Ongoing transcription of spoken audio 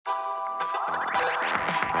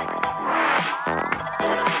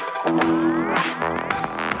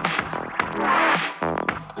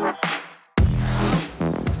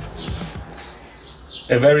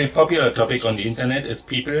A very popular topic on the internet is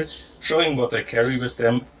people showing what they carry with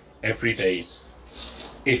them every day.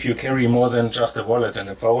 If you carry more than just a wallet and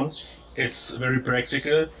a phone, it's very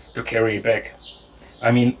practical to carry a bag.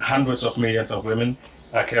 I mean, hundreds of millions of women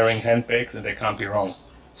are carrying handbags and they can't be wrong.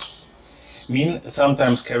 Men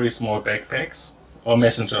sometimes carry small backpacks or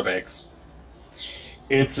messenger bags.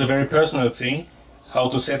 It's a very personal thing how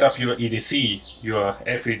to set up your EDC, your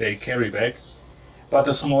everyday carry bag, but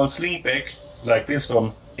a small sling bag like this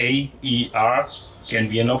from AER can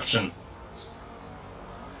be an option.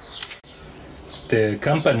 The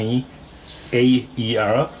company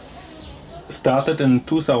AER started in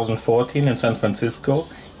 2014 in San Francisco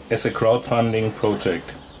as a crowdfunding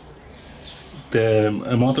project. The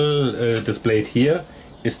model displayed here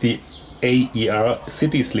is the AER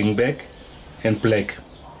City sling bag in black.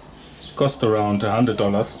 Cost around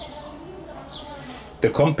 $100. The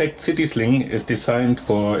compact city sling is designed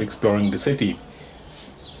for exploring the city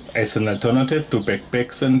as an alternative to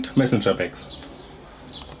backpacks and messenger bags.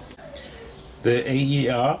 The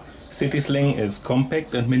AER City Sling is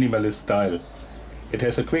compact and minimalist style. It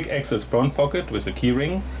has a quick access front pocket with a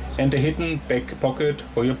keyring and a hidden back pocket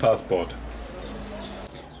for your passport.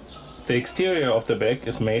 The exterior of the bag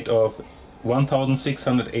is made of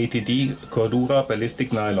 1680D Cordura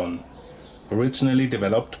ballistic nylon, originally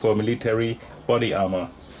developed for military body armor.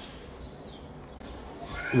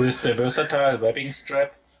 With the versatile webbing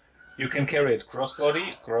strap, you can carry it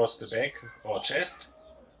crossbody, across the back or chest,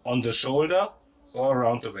 on the shoulder or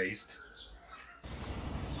around the waist.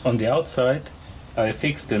 On the outside, I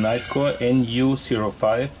fixed the Nitecore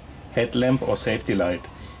Nu05 headlamp or safety light.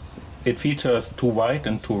 It features 2 white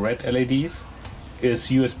and 2 red LEDs, is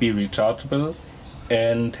USB rechargeable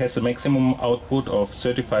and has a maximum output of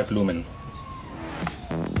 35 lumen.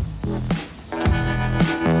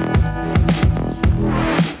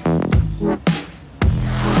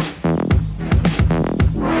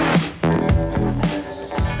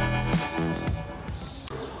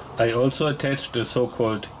 I also attached the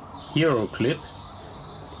so-called Heroclip,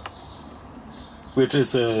 which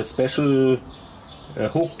is a special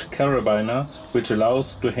hooked carabiner which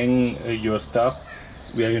allows to hang your stuff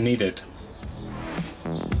where you need it.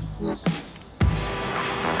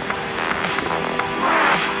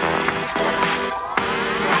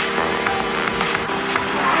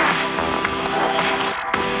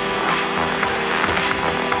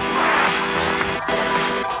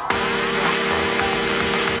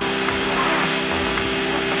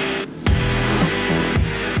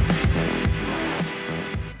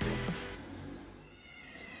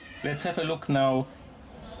 Let's have a look now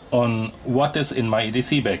on what is in my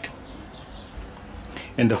EDC bag.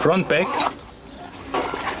 In the front bag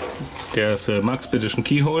there's a Maxpedition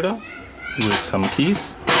key holder with some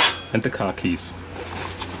keys and the car keys,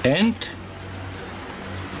 and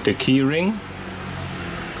the key ring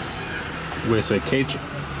with a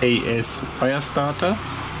KHS Fire Starter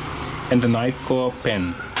and a Nitecore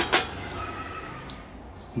pen.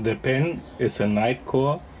 The pen is a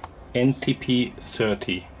Nitecore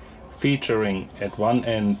NTP30, featuring at one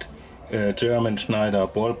end a German Schneider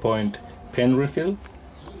ballpoint pen refill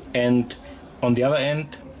and on the other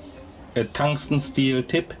end a tungsten steel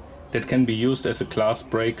tip that can be used as a glass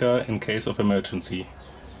breaker in case of emergency.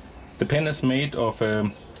 The pen is made of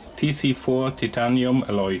a TC4 titanium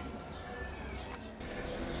alloy.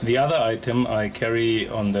 The other item I carry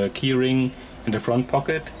on the keyring in the front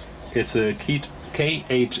pocket is a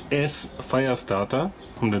KHS Fire Starter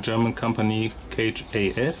from the German company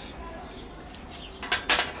KHS.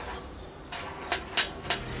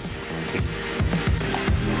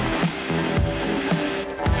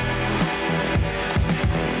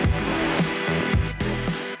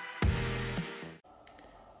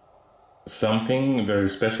 Something very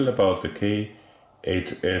special about the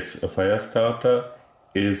KHS Fire Starter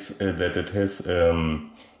is that it has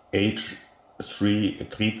H3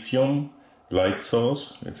 Tritium light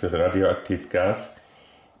source. It's a radioactive gas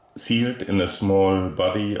sealed in a small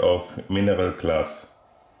body of mineral glass.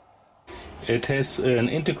 It has an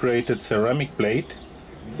integrated ceramic blade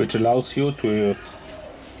which allows you to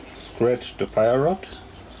scratch the fire rod.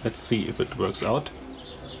 Let's see if it works out.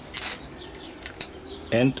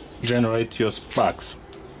 And generate your sparks.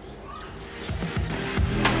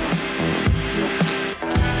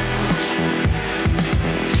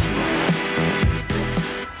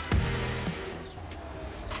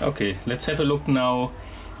 Okay, let's have a look now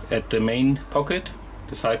at the main pocket,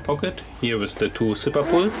 the side pocket, here with the 2 zipper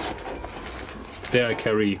pulls. There I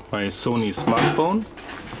carry my Sony smartphone,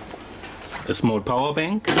 a small power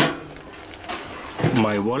bank,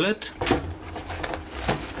 my wallet,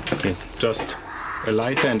 okay, just a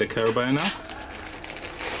lighter and a carabiner,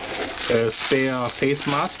 a spare face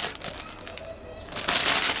mask,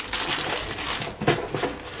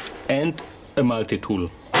 and a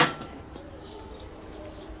multi-tool.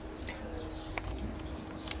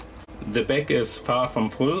 The bag is far from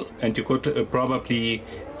full, and you could probably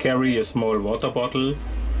carry a small water bottle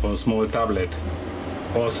or a small tablet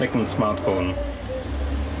or second smartphone.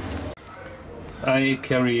 I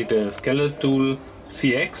carry the Skeletool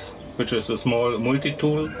CX, which is a small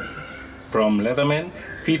multi-tool from Leatherman,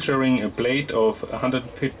 featuring a blade of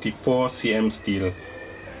 154 cm steel.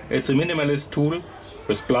 It's a minimalist tool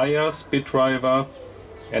with pliers, bit driver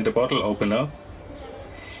and a bottle opener,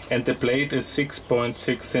 and the blade is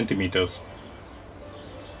 6.6 centimeters.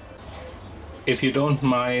 If you don't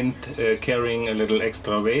mind carrying a little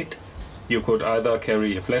extra weight, you could either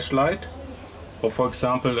carry a flashlight or, for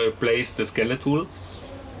example, replace the Skeletool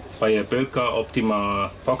by a Bilka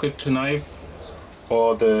Optima pocket knife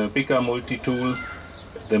or the bigger multi-tool,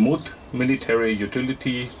 the MUT military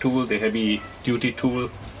utility tool, the heavy duty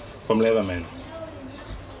tool from Leatherman.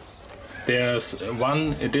 There's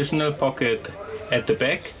one additional pocket at the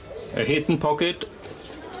back, a hidden pocket,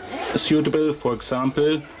 suitable, for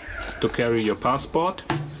example, to carry your passport,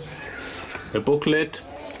 a booklet,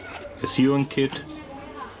 a sewing kit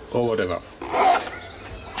or whatever.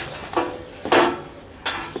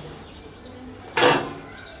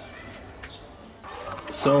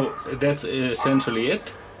 So that's essentially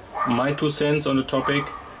it. My 2 cents on the topic,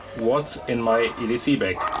 what's in my EDC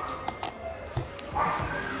bag.